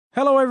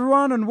Hello,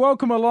 everyone, and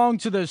welcome along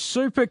to the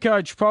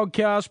SuperCoach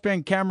podcast.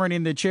 Ben Cameron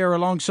in the chair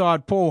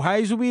alongside Paul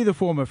Hasleby, the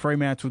former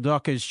Fremantle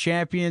Dockers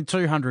champion,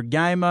 200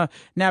 gamer,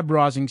 NAB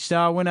Rising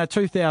Star winner,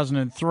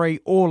 2003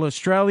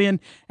 All-Australian,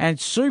 and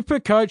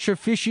SuperCoach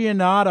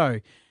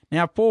aficionado.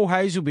 Now, Paul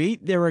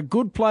Hasleby, there are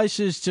good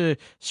places to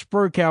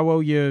spruik how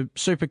well your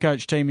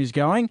SuperCoach team is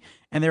going,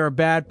 and there are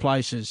bad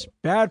places.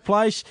 Bad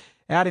place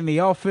out in the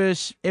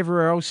office,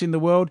 everywhere else in the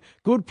world.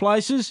 Good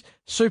places,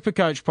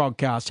 SuperCoach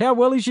podcast. How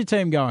well is your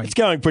team going? It's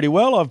going pretty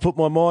well. I've put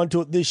my mind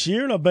to it this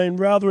year and I've been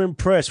rather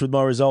impressed with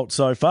my results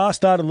so far.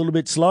 Started a little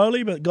bit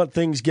slowly, but got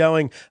things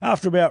going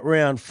after about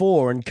round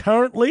 4. And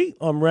currently,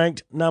 I'm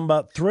ranked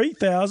number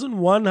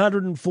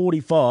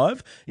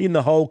 3,145 in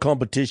the whole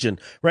competition.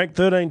 Ranked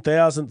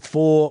 13,000th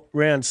for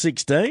round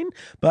 16,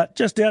 but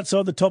just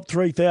outside the top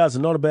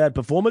 3,000. Not a bad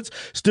performance.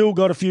 Still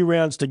got a few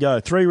rounds to go.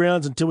 3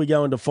 rounds until we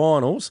go into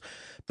finals.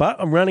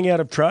 But I'm running out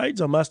of trades,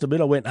 I must admit.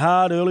 I went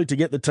hard early to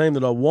get the team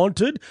that I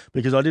wanted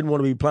because I didn't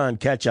want to be playing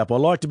catch-up. I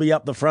like to be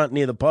up the front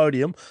near the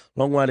podium.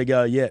 Long way to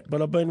go yet.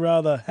 But I've been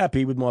rather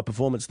happy with my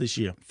performance this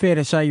year. Fair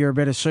to say you're a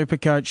better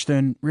SuperCoach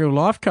than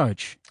real-life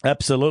coach.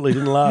 Absolutely.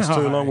 Didn't last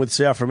too long with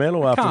South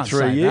Fremantle. After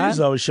 3 years,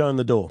 I was shown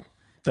the door.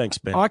 Thanks,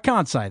 Ben. I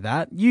can't say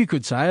that. You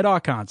could say it. I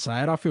can't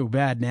say it. I feel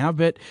bad now.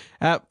 But,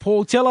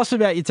 Paul, tell us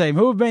about your team.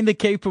 Who have been the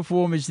key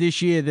performers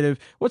this year that have...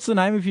 What's the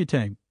name of your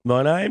team?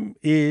 My name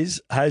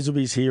is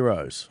Hasleby's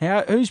Heroes.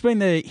 Who's been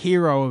the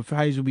hero of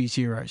Hasleby's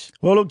Heroes?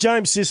 Well, look,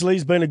 James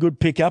Sicily's been a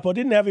good pickup. I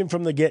didn't have him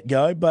from the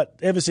get-go, but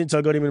ever since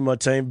I got him in my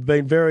team,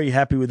 been very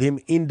happy with him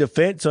in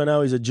defence. I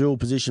know he's a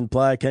dual-position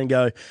player, can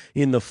go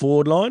in the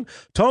forward line.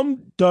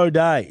 Tom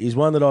Doday is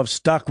one that I've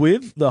stuck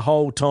with the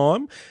whole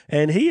time,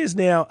 and he is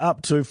now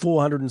up to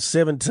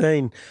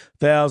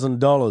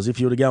 $417,000 if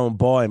you were to go and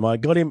buy him. I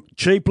got him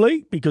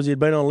cheaply because he'd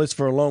been on a list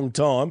for a long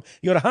time.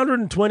 He got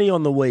 120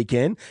 on the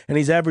weekend, and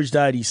he's averaged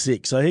 86.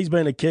 So he's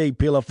been a key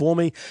pillar for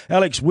me.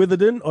 Alex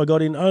Witherden, I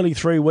got in only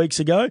 3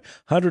 weeks ago,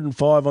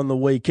 105 on the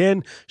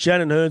weekend.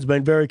 Shannon Hearn's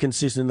been very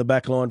consistent in the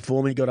back line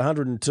for me, got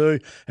 102,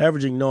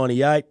 averaging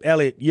 98.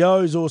 Elliot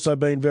Yeo's also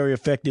been very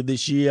effective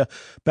this year,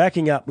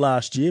 backing up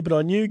last year, but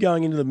I knew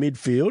going into the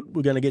midfield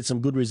we're going to get some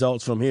good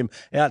results from him.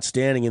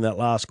 Outstanding in that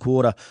last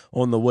quarter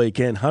on the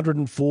weekend,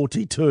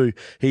 142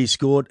 he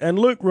scored. And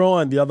Luke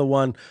Ryan, the other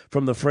one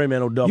from the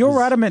Fremantle Dockers.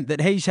 You're adamant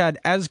that he's had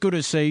as good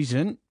a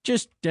season,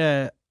 just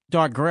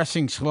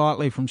digressing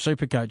slightly from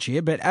SuperCoach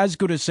here, but as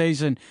good a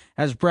season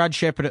as Brad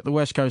Shepherd at the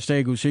West Coast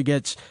Eagles, who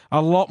gets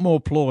a lot more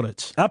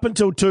plaudits. Up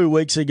until 2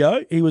 weeks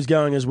ago, he was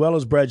going as well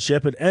as Brad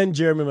Shepherd and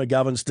Jeremy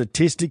McGovern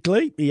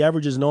statistically. He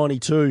averages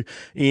 92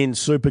 in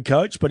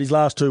SuperCoach, but his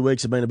last 2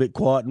 weeks have been a bit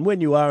quiet. And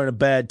when you are in a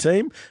bad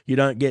team, you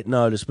don't get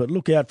noticed. But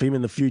look out for him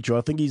in the future.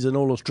 I think he's an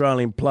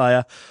All-Australian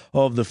player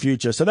of the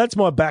future. So that's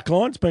my back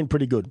line. It's been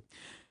pretty good.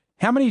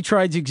 How many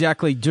trades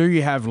exactly do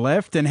you have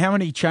left, and how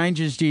many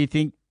changes do you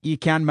think you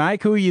can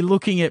make? Who are you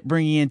looking at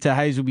bringing into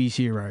Hasleby's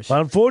Heroes?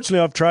 Well,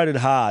 unfortunately, I've traded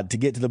hard to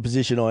get to the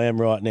position I am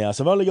right now.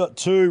 So I've only got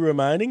 2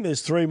 remaining.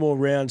 There's 3 more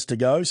rounds to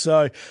go.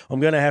 So I'm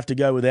going to have to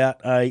go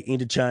without a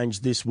interchange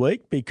this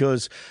week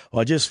because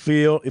I just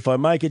feel if I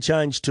make a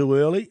change too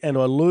early and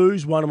I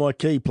lose one of my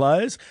key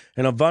players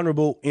and I'm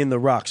vulnerable in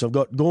the rucks. I've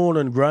got Gawn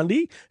and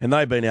Grundy, and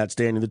they've been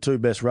outstanding, the 2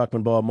 best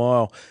ruckmen by a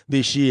mile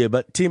this year.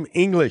 But Tim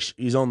English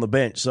is on the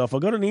bench. So if I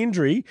got an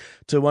injury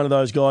to one of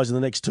those guys in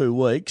the next 2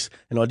 weeks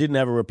and I didn't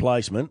have a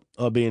replacement,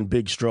 I'll be in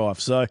big strife.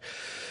 So,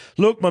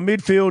 look, my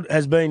midfield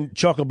has been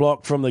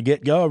chock-a-block from the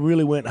get-go. I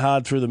really went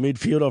hard through the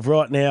midfield. I've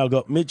right now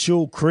got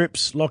Mitchell,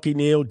 Cripps, Lockie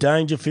Neal,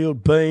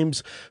 Dangerfield,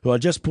 Beams, who I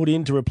just put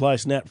in to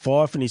replace Nat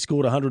Fyfe, and he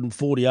scored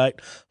 148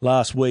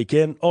 last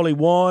weekend. Ollie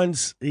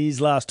Wines,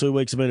 his last 2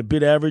 weeks have been a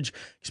bit average.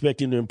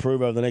 Expect him to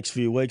improve over the next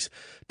few weeks.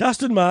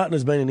 Dustin Martin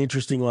has been an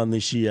interesting one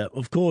this year.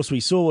 Of course, we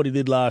saw what he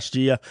did last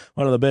year,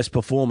 one of the best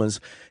performers.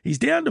 He's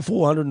down to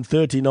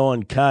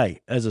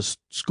 439K as a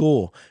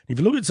score. If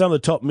you look at some of the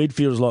top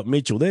midfielders like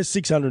Mitchell, there's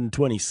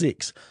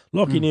 626.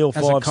 Lockie Neal,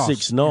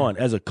 569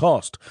 as a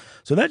cost.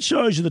 So that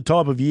shows you the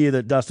type of year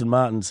that Dustin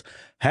Martin's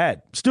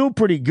had. Still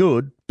pretty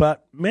good,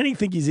 but many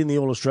think he's in the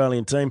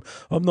All-Australian team.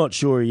 I'm not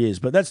sure he is,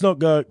 but that's not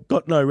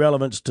got no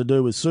relevance to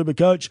do with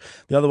SuperCoach.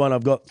 The other one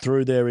I've got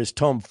through there is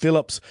Tom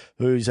Phillips,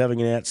 who's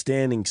having an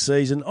outstanding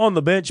season. On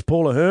the bench,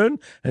 Paul Ahern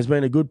has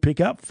been a good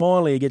pickup.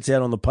 Finally, he gets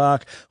out on the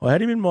park. I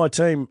had him in my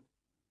team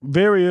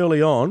very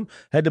early on,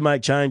 had to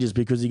make changes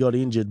because he got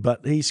injured,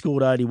 but he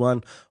scored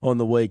 81 on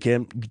the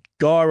weekend.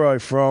 Gyro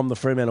from the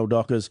Fremantle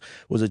Dockers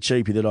was a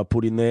cheapie that I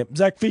put in there.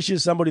 Zach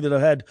Fisher's somebody that I've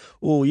had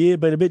all year,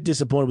 been a bit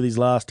disappointed with his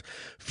last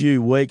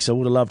few weeks. I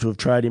would have loved to have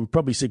traded him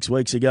probably 6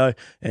 weeks ago,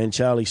 and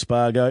Charlie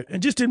Spargo.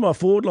 And just in my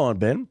forward line,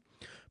 Ben,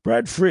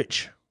 Brad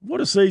Fritsch. What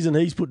a season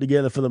he's put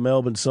together for the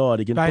Melbourne side.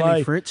 He can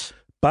Bailey Fritz.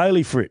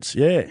 Bailey Fritz,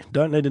 yeah.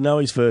 Don't need to know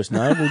his first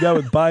name. We'll go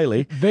with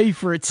Bailey. B.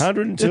 Fritz.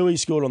 102 he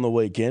scored on the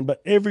weekend, but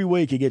every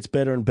week he gets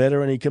better and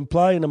better, and he can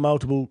play in a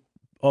multiple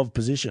of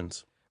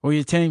positions. Well,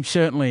 your team's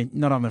certainly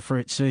not on the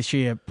fritz this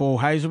year, Paul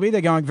Hasleby.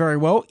 They're going very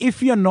well.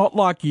 If you're not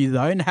like you,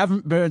 though, and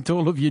haven't burnt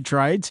all of your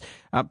trades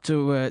up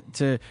to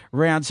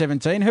round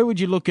 17, who would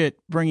you look at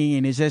bringing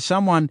in? Is there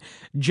someone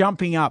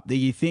jumping up that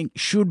you think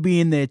should be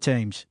in their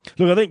teams?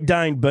 Look, I think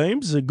Dane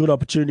Beams is a good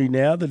opportunity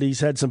now that he's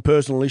had some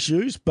personal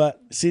issues,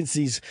 but since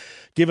he's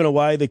given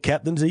away the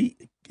captaincy,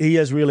 he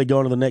has really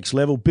gone to the next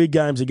level. Big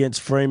games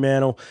against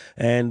Fremantle,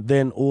 and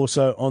then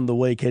also on the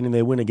weekend in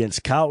their win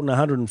against Carlton,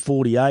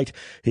 148.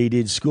 He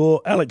did score.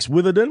 Alex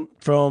Witherden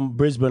from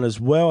Brisbane as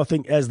well. I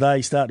think as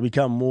they start to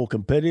become more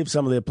competitive,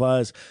 some of their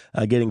players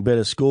are getting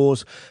better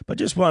scores. But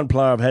just one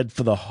player I've had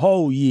for the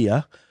whole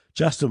year,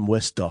 Justin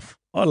Westhoff.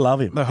 I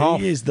love him.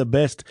 He is the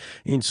best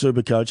in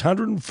Supercoach.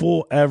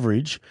 104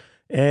 average.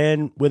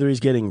 And whether he's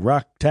getting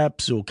ruck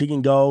taps or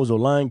kicking goals or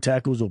laying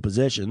tackles or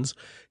possessions,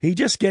 he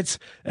just gets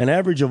an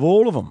average of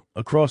all of them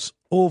across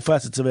all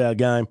facets of our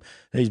game.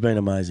 He's been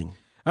amazing.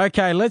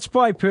 Okay, let's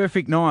play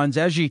perfect nines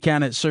as you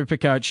can at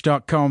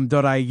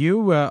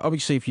supercoach.com.au.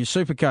 Obviously, if your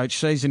Supercoach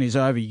season is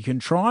over, you can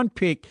try and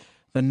pick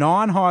the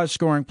 9 highest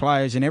scoring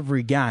players in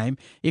every game.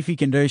 If you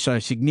can do so,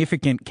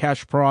 significant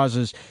cash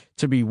prizes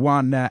to be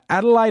won.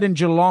 Adelaide and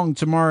Geelong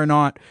tomorrow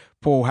night.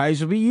 Paul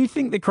Hasleby, you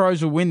think the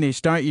Crows will win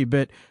this, don't you?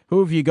 But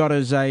who have you got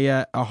as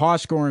a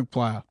high-scoring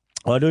player?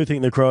 I do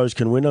think the Crows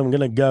can win. I'm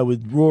going to go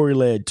with Rory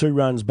Laird, 2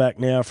 runs back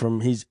now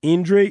from his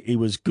injury. He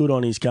was good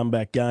on his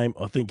comeback game.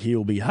 I think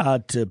he'll be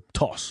hard to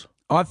toss.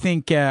 I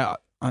think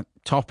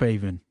top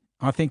even.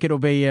 I think it'll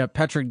be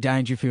Patrick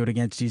Dangerfield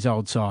against his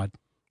old side.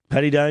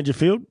 Paddy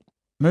Dangerfield?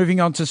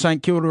 Moving on to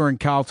St Kilda and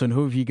Carlton,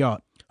 who have you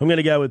got? I'm going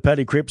to go with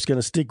Paddy Cripps. Going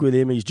to stick with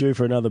him. He's due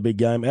for another big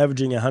game,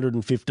 averaging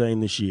 115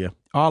 this year.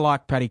 I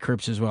like Paddy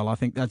Cripps as well. I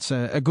think that's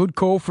a good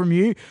call from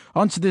you.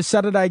 On to the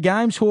Saturday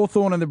games,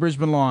 Hawthorn and the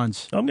Brisbane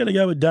Lions. I'm going to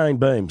go with Dane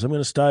Beams. I'm going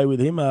to stay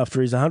with him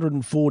after his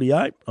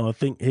 148. I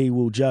think he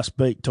will just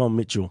beat Tom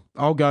Mitchell.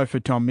 I'll go for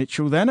Tom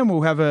Mitchell then, and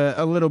we'll have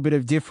a little bit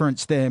of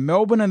difference there.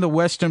 Melbourne and the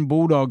Western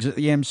Bulldogs at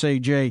the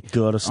MCG.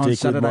 Got to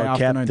stick with my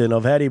captain.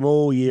 I've had him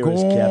all year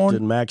as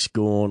captain, Max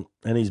Gawn,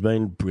 and he's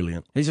been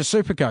brilliant. He's a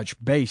Supercoach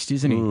beast,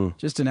 isn't he?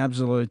 Just an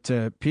absolute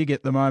pig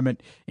at the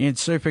moment in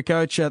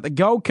Supercoach. The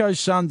Gold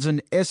Coast Suns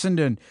and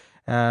Essendon,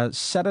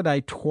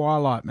 Saturday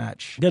twilight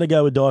match. I'm going to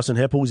go with Dyson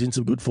Heppel. He's in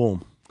some good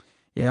form.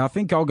 Yeah, I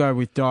think I'll go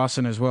with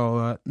Dyson as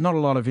well. Not a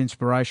lot of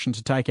inspiration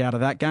to take out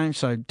of that game,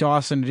 so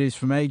Dyson it is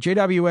for me.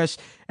 GWS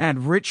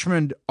and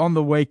Richmond on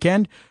the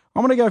weekend.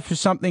 I'm going to go for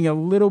something a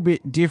little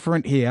bit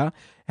different here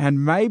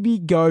and maybe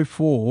go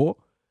for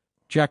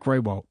Jack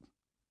Riewoldt.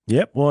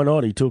 Yep, why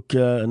not? He took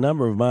a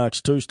number of marks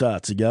 2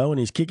 starts ago, and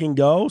he's kicking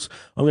goals.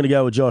 I'm going to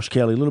go with Josh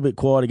Kelly. A little bit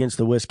quiet against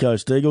the West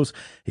Coast Eagles.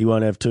 He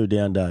won't have 2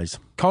 down days.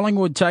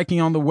 Collingwood taking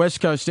on the West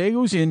Coast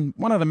Eagles in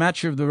one of the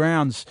matches of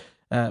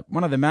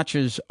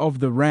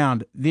the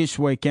round this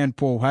weekend,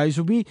 Paul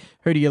Hasleby.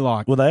 Who do you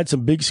like? Well, they had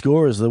some big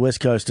scorers, the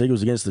West Coast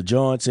Eagles against the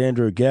Giants.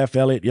 Andrew Gaff,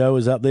 Elliot Yeo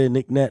is up there,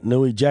 Nick Nat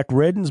Nui. Jack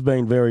Redden's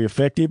been very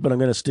effective, but I'm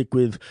going to stick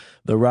with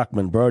the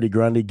ruckman, Brodie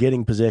Grundy,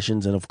 getting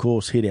possessions and, of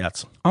course,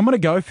 hit-outs. I'm going to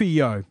go for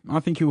Yeo. I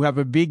think he'll have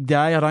a big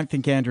day. I don't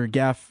think Andrew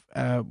Gaff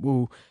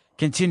will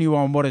continue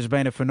on what has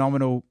been a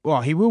phenomenal...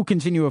 Well, he will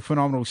continue a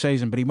phenomenal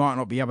season, but he might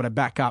not be able to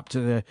back up to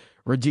the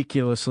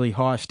ridiculously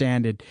high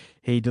standard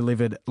he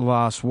delivered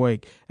last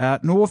week.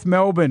 North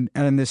Melbourne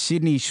and the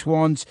Sydney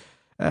Swans.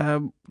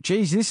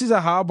 This is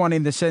a hard one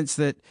in the sense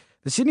that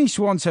the Sydney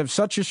Swans have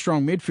such a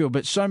strong midfield,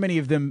 but so many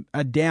of them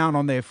are down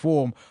on their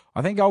form.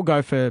 I think I'll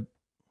go for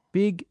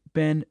Big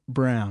Ben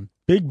Brown.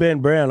 Big Ben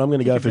Brown, I'm going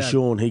to go for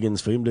Sean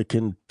Higgins for him to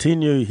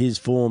continue his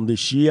form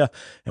this year.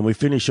 And we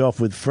finish off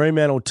with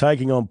Fremantle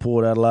taking on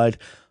Port Adelaide.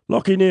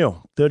 Lachie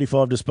Neale,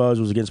 35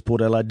 disposals against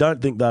Port Adelaide.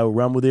 Don't think they will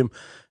run with him.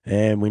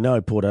 And we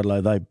know Port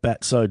Adelaide, they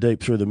bat so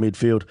deep through the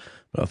midfield.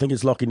 But I think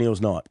it's Lachie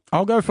Neale's night.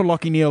 I'll go for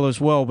Lachie Neale as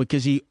well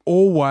because he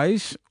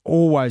always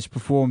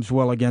performs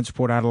well against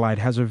Port Adelaide,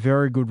 has a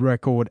very good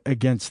record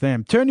against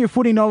them. Turn your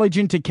footy knowledge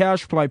into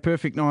cash. Play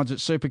perfect nines at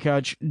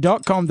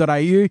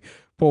supercoach.com.au.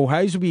 Paul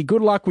Hasleby,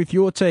 good luck with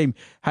your team,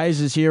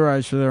 Hayes'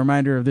 Heroes, for the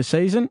remainder of the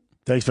season.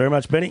 Thanks very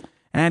much, Benny.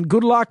 And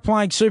good luck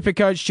playing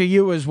Supercoach to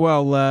you as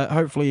well.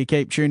 Hopefully you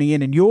keep tuning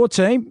in and your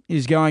team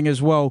is going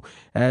as well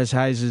as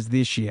Hayes'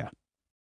 this year.